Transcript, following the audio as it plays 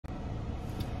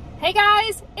Hey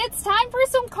guys, it's time for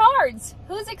some cards.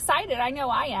 Who's excited? I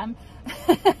know I am.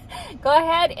 Go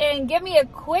ahead and give me a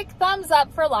quick thumbs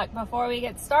up for luck before we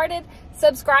get started.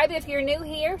 Subscribe if you're new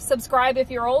here. Subscribe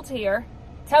if you're old here.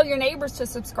 Tell your neighbors to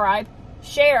subscribe.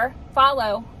 Share,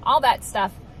 follow, all that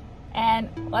stuff. And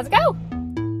let's go.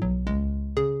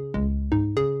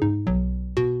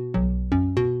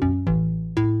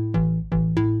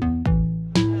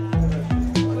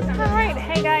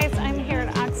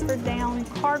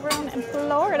 Card room in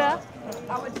Florida,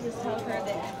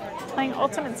 playing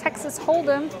Ultimate Texas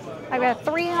Hold'em. I've got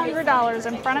 $300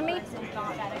 in front of me,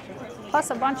 plus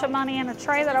a bunch of money in a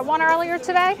tray that I won earlier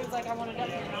today.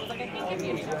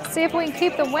 See if we can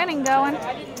keep the winning going.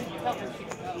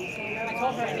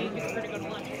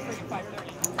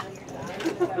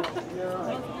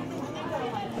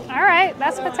 All right,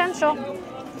 that's potential.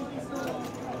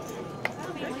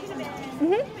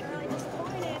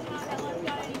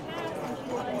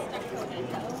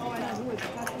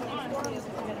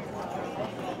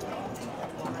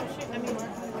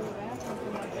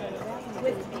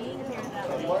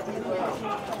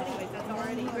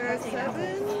 There's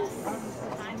 7.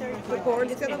 The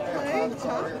board's gonna play.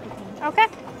 Okay.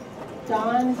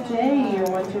 Don J, your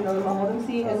 1-2 number hold'em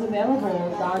seat is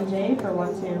available. Don J for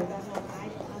 1-2.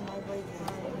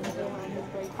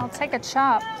 I'll take a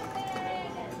chop.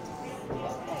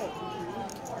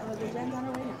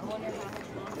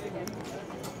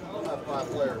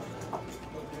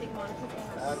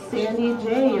 Sandy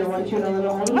J, your 1-2 number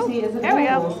hold'em seat is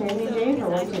available. Sandy J for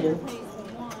 1-2.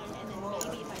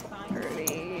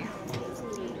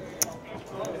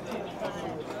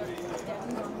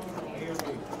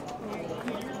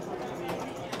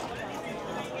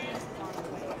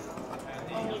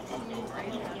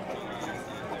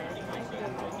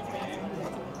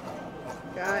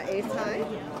 Got ace high.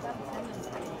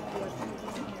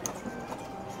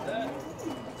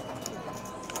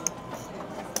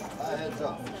 Heads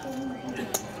up.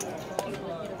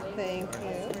 Thank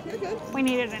you. You're good. We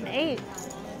needed an 8.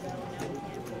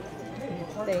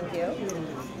 Thank you.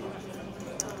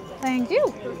 Thank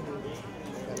you.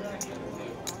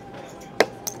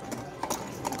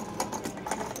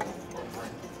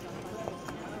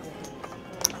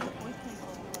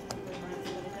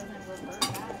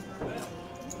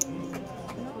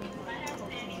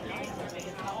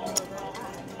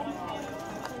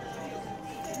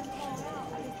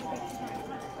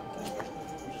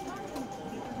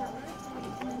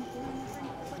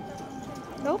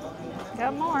 Nope,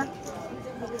 got more.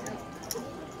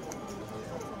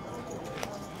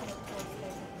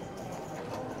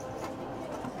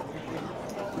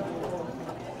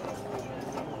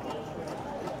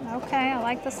 Okay, I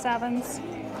like the 7s.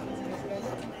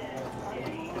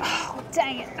 Oh,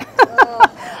 dang it.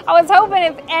 I was hoping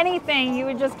if anything you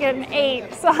would just get an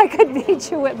 8 so I could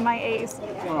beat you with my ace.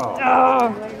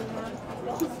 Oh.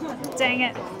 Dang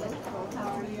it.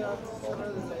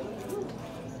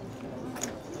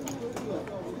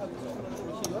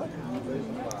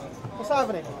 What's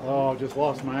happening? Oh, just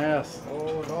lost my ass.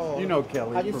 Oh no. You know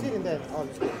Kelly. Are you sitting there? Oh,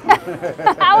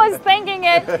 I was thinking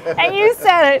it, and you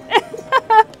said it.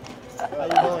 how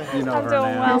you doing? You know I'm her doing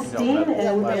name. well. Christine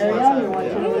and Marielle, your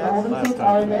 1-2 number hold'em seats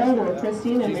are available.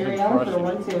 Christine and Marielle for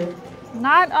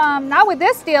 1-2. Not with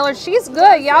this dealer. She's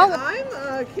good, y'all.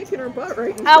 I'm kicking her butt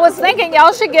right now. I was thinking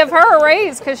y'all should give her a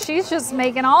raise because she's just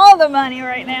making all the money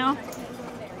right now.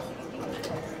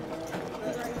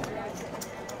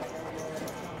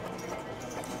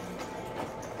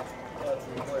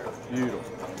 Beautiful.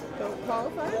 Don't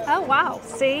qualify. Oh, wow.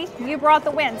 See? You brought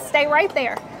the win. Stay right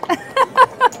there.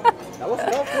 That was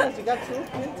tough, man. You got 2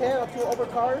 pin 10 or 2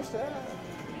 overcards. Yeah.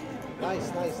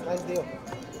 Nice deal.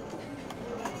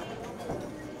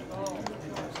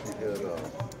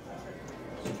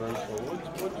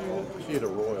 She had a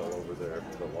royal over there,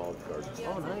 the wild card.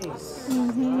 Oh, nice.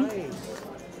 Nice.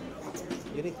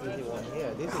 You did easy one.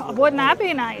 Yeah, this is Wouldn't that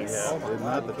be nice? Yeah, isn't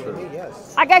that the truth?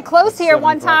 yes. I got close here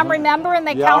one time, 7,500. remember? And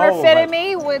they Yeah, counterfeited oh,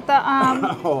 me with the,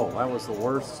 Oh, that was the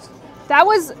worst that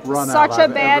was run such out a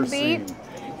I've bad ever beat. seen.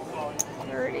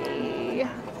 30.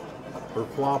 Her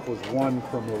flop was 1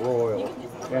 from a royal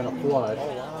and a flush. Oh,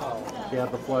 wow. She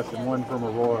had the flush and 1 from a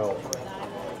royal.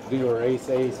 Dealer ace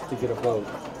to get a vote.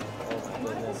 Oh, my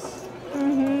goodness.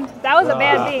 That was a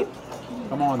bad beat.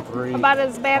 Come on, 3. About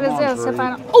as bad Come as on, this 3. if I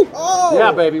don't. Oh! Oh!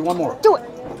 Yeah, baby, one more. Do it.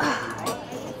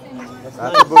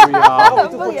 That's a booyah.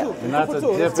 Booyah. And that's a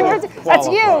different That's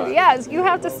you. qualifier. Yes, you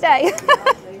have to stay.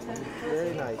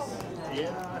 Very nice.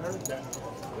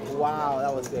 Wow,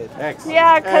 that was good. Excellent.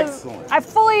 Yeah, because Excellent. I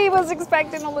fully was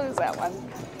expecting to lose that one.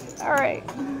 All right.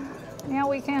 Now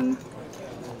we can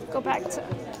go back to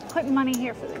Putting money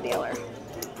here for the dealer.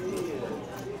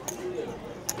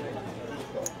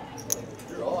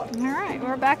 All right,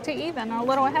 we're back to even, a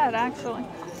little ahead actually.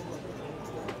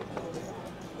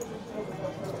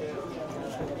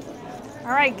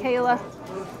 All right, Kayla,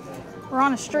 we're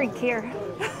on a streak here.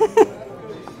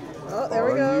 Oh, there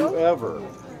we Are go. you ever?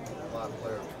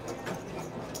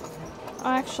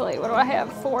 Actually, what do I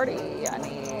have? 40. I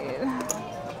need.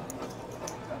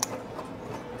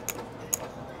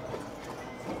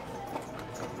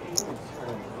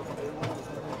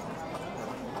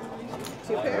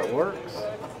 Two pair. That works.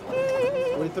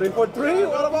 3 for 3?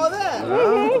 What about that?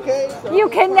 No. Okay. You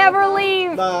can never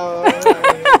leave. No,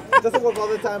 it doesn't work all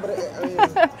the time, but I mean,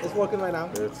 it's working right now.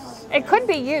 It's It could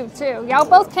be you too. Y'all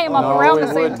both came up around it the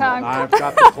same wouldn't. time. I've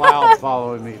got the cloud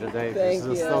following me today. Thank It's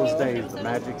just you. those days. The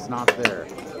magic's not there.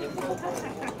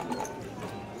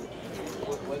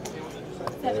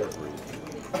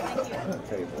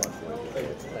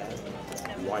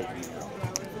 White.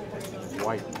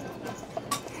 White.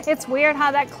 It's weird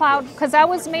how that cloud, because that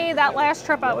was me that last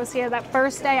trip I was here. That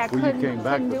first day I Well, you came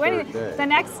back couldn't the do third anything. day. The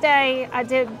next day I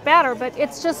did better, but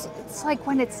it's like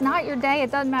when it's not your day, it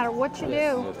doesn't matter what you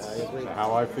do. It's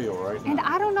how I feel right now. And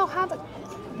I don't know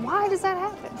why does that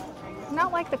happen?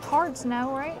 Not like the cards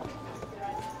know, right?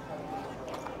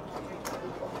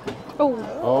 Oh,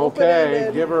 Okay,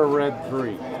 Open-ended. give her a red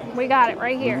 3. we got it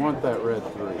right You here. want that red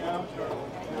 3.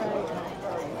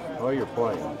 Oh, you're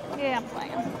playing. Yeah, I'm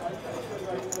playing.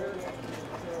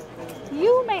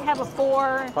 You may have a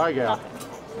 4. Pai Gow.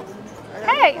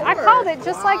 Hey, I called it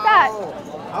just like that.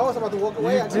 I was about to walk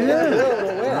away. You I did.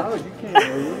 No, you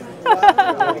can't leave.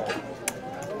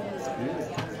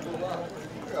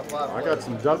 I got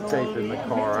some duct tape in the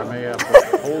car. I may have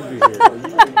to hold you here.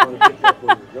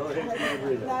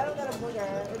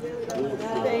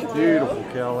 Beautiful,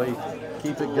 Kelly.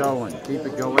 Keep it going. Keep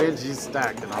it going. And she's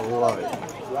stacking. I love it.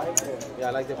 Yeah,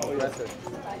 I like the progressive.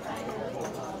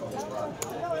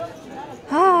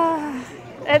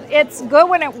 It's good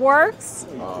when it works,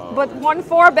 but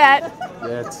 1-4 bet,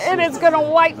 That's it is going to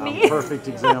wipe a me. perfect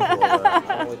example of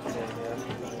that.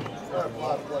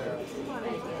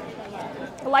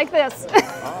 Like this.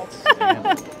 Outstanding.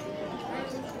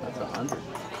 That's 100.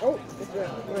 Oh, it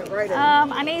went right in.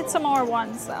 I need some more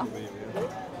ones, though.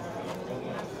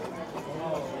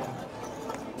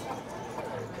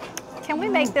 Can we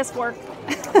make this work?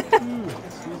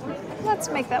 Let's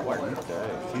make that work. Okay,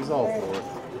 she's all for it.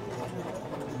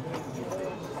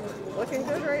 Looking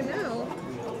good right now.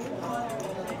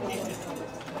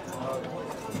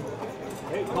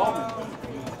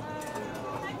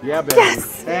 Yeah, baby.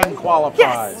 Yes! And qualifies.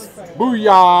 Yes!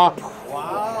 Booyah!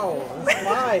 Wow, that's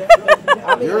fine.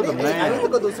 You're the I need man. to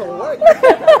go do some work.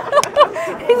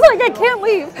 He's like, I can't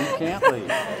leave. You can't leave.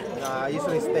 Nah, I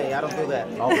usually stay. I don't do that.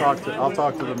 I'll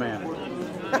talk to the manager.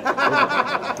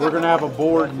 We're gonna have a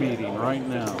board meeting right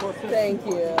now. Thank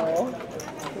you.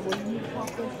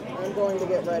 I'm going to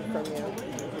get red from you.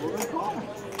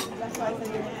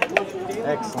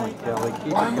 Excellent, Kelly. Keep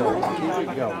it going. Keep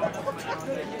it going.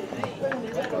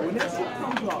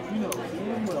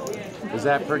 Is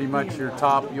that pretty much your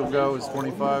top? You'll go is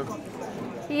 25.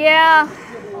 Yeah,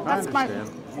 I that's my.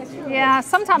 understand. Yeah,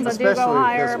 sometimes I do Especially go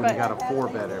higher, because when you but got a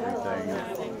 4-bet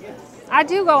everything. I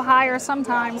do go higher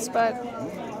sometimes, but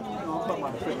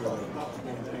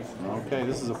Okay,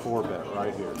 this is a 4-bet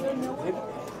right here.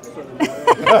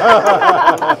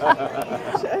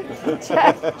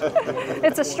 check.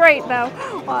 It's a straight though.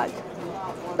 Watch.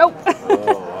 Nope.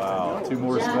 Oh wow, 2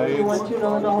 more spades.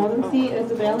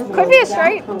 Could be a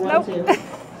straight. Nope.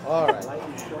 All right.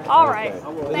 All right.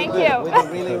 Thank We you. did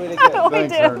really, really good. We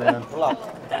Thanks, do. Hernan.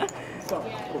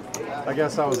 I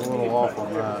guess I was a little off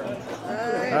on that.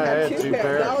 I I got had 2 2 pair.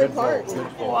 pairs. Dolly Good fault. Parton.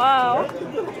 Good fault. Wow.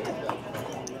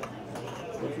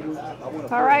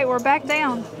 All right, we're back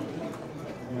down.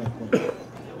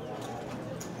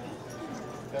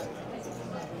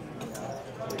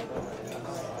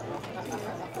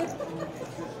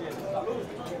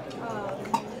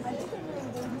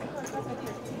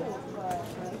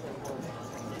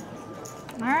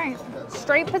 All right,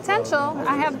 straight potential.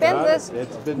 I have been Got this it.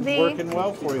 It's been the working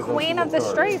well for you. those queen of the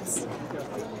little cards. straights.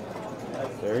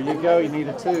 There you go. You need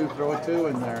a 2. Throw a 2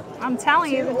 in there. I'm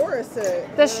telling you, Or a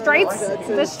 6. the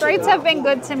straights have been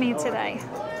good to me today.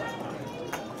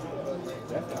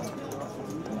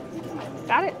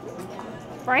 Got it.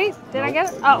 Right? Did I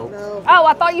get it? Oh. No. Oh,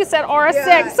 I thought you said or a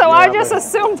Yeah. 6, so I Yeah, just but-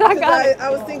 assumed I got it. I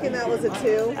was thinking that was a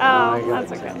 2. Oh,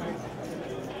 that's okay.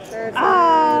 There's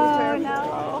Oh, one.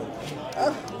 no.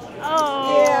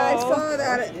 Oh. Yeah, I saw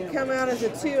that it come out as a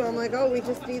 2. I'm like, oh, we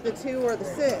just need the 2 or the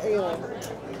 6. You know.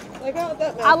 Like, oh,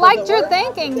 that math I liked doesn't your work.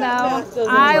 thinking, though. That math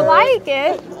doesn't I work. like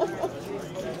it.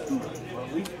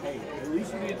 At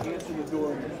least you didn't answer the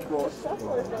door and destroy it.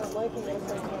 Shuffler's not liking this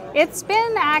right now. It's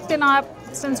been acting up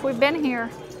since we've been here.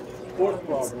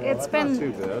 It's Not been,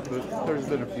 too bad, but there's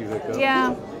been a few hiccups.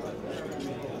 yeah,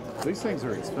 These things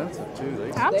are expensive too.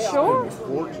 They I'm spend sure.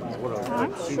 fortunes. What,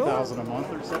 I'm like sure. $2,000 a month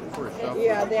or something for a shuffle?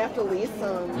 Yeah, they have to lease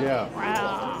them. Yeah.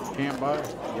 Wow. Can't buy it.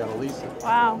 You gotta lease it.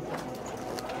 Wow.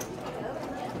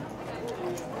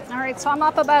 All right, so I'm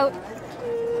up about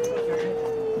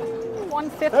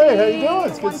 150, Hey, how you doing?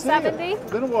 It's good to see you. 170.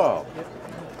 It's been a while.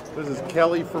 This is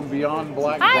Kelly from Beyond Hi.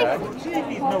 Blackjack.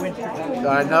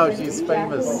 I know, she's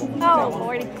famous. Oh,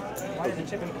 Lordy. Why does the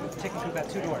chicken coop have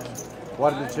 2 doors? Why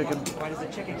did the chicken Why does the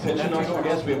chicken coop Attention have 2 all doors?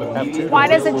 guests, we have a have meeting. two Why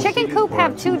does a chicken coop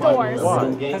have 2 doors? Why?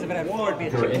 Because if it had 4, it'd be a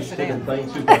If you're chicken interested in sedan. playing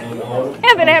Super Nintendo,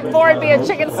 If it had 4, it'd be a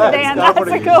chicken sedan. not That's what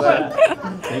a he good said.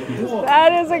 one. thank you.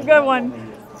 That is a good one.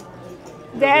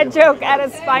 Dad joke at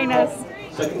its finest.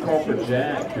 Second call for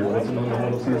Jack. You're listening on the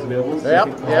whole seats available. Yep,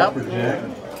 Second call yep. for Jack.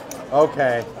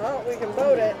 Okay. Oh, we can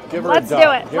vote it. Give her Let's a do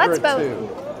duck. it. Give Let's her a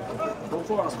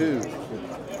vote. 2. 2.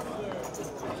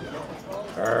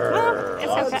 It's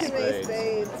Oh, okay. too many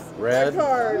spades. Red.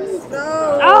 Cards.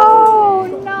 No.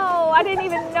 Oh, no. I didn't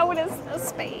even notice the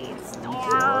spades.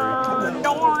 Darn,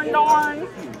 darn, darn.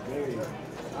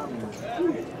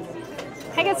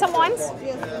 Can I get some ones?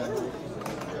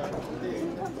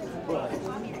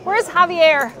 Where's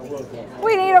Javier?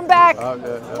 We need him back.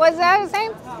 Was that his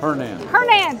name? Hernan.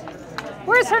 Hernan.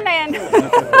 Where's Hernan?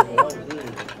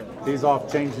 He's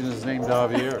off changing his name to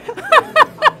Javier.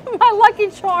 My lucky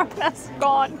charm, that's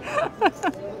gone.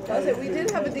 We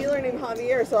did have a dealer named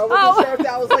Javier, so I wasn't Oh. sure if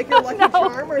that was like your lucky No.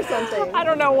 charm or something. I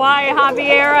don't know why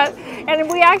Javier, and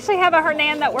we actually have a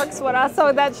Hernan that works with us,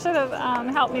 so that should have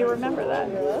helped me remember that.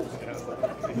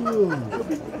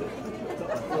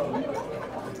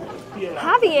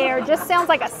 Javier just sounds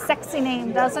like a sexy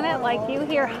name, doesn't it? Like you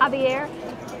hear Javier.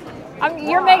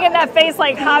 You're making that face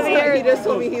like He Javier. just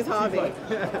told me he's Javi.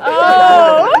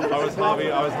 Oh, I was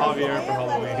Javier for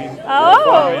Halloween.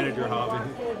 oh! Manager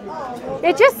Javi.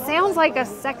 It just sounds like a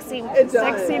sexy, It does.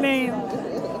 sexy name.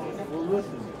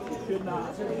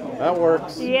 That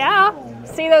works. Yeah.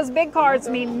 See, those big cards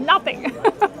mean nothing.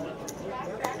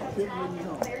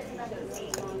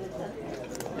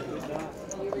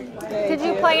 Did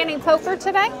you play any poker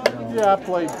today? Yeah, I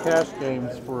played cash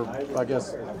games for, I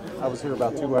guess, I was here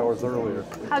about 2 hours earlier.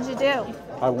 How'd you do?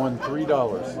 I won $3.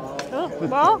 Oh,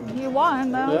 well, you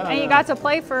won though, Yeah, and you yeah. got to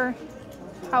play for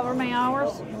however many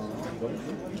hours.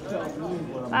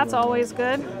 That's always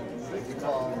good.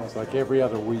 It's like every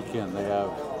other weekend they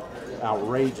have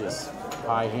outrageous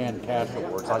high-hand cash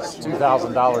awards. Like it's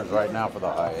 $2,000 right now for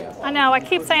the high-hand. I know. I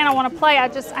keep saying I want to play.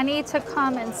 I need to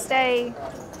come and stay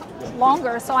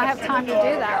longer so I have time to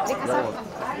do that because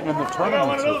And the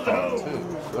tournaments are fun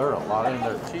too. They're a lot, and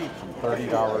they're cheap, from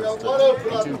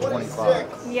 $30 to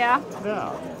 $225. yeah.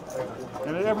 Yeah,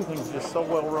 and everything's just so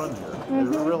well run here. It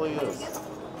really is.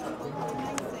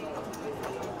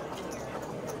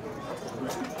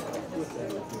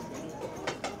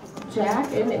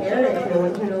 Jack and Eric for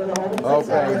 1-2 limit.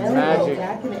 Okay, magic.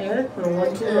 Jack and Eric for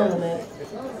 1-2 limit.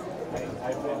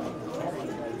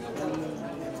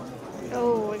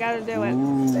 Oh, we got to do it.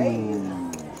 Ooh,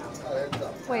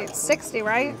 Wait, 60,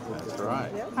 right? that's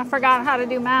right. I forgot how to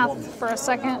do math for a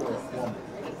second. As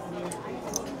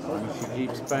long as you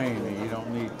keep Spain, and you don't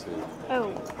need to.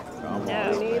 Oh, Come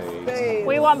No. on, Need spades. spades.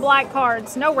 we want black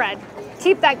cards, no red.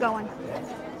 Keep that going.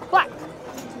 Black. Come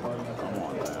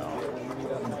on now.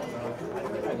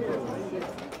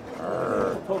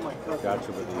 Got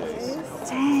you with the ace.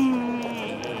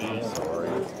 Dang. Sorry.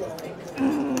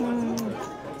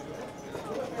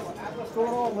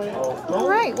 All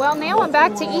right, well, now I'm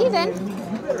back to even.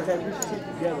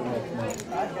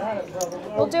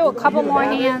 We'll do a couple more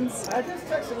hands. I just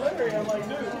texted Larry. I'm like,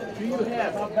 dude, do you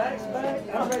have my back's back?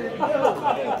 I'm ready to go.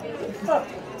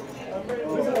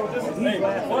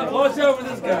 Watch over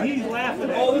this guy. He's laughing.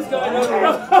 Oh, this guy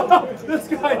knows. This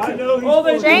guy. I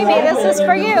know. Jamie, this is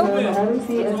for you. Only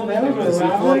seat is available. Does he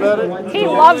Robert feel better? for 1-2 He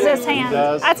loves this hand. He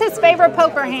does. That's his favorite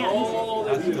poker hand.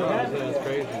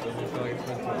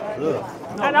 Ugh.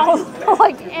 I don't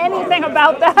like anything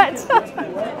about that.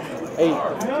 8.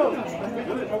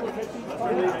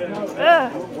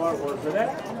 Ugh.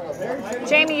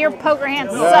 Jamie, your poker hand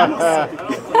sucks. At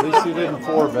least you didn't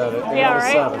 4-bet it. You Yeah, got a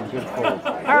right? 7. Good fold.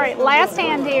 All right, last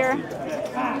hand here.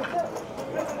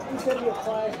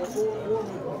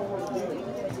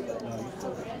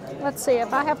 Let's see,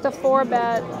 if I have to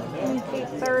 4-bet, Keep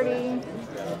 30,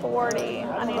 40.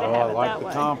 I need to Oh, have I it like that the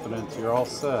way. confidence. You're all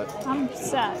set. I'm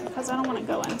set because I don't want to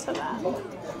go into that.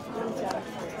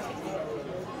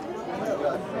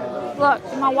 Look,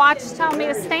 my watch is telling me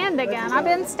to stand again. I've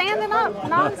been standing up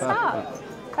nonstop.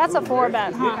 That's a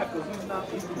 4-bet, huh?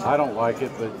 I don't like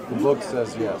it, but the book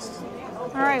says yes. All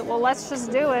right, well, let's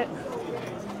just do it.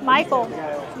 Michael,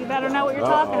 you better know what you're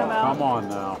talking about. Come on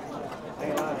now.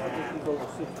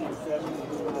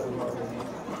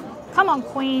 Come on,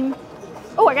 Queen.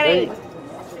 Oh, I got 8.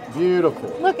 Beautiful.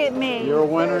 Look at me. You're a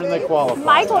winner and they qualify.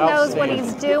 Michael knows what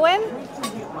he's doing.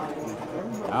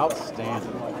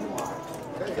 Outstanding.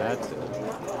 That's it.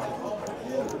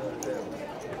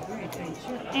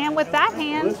 And with that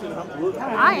hand,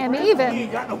 I am even.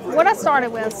 What I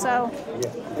started with, so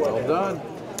Well done.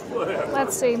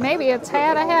 let's see, maybe a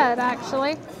tad ahead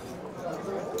actually.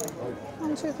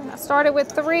 1, 2, 3. I started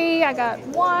with 3. I got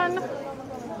 1,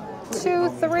 2,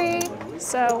 3.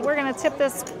 So we're gonna tip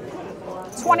this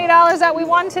 $20 that we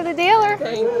won to the dealer.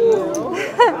 Thank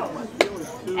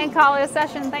you. And call it a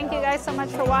session. Thank you guys so much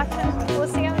for watching. We'll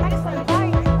see you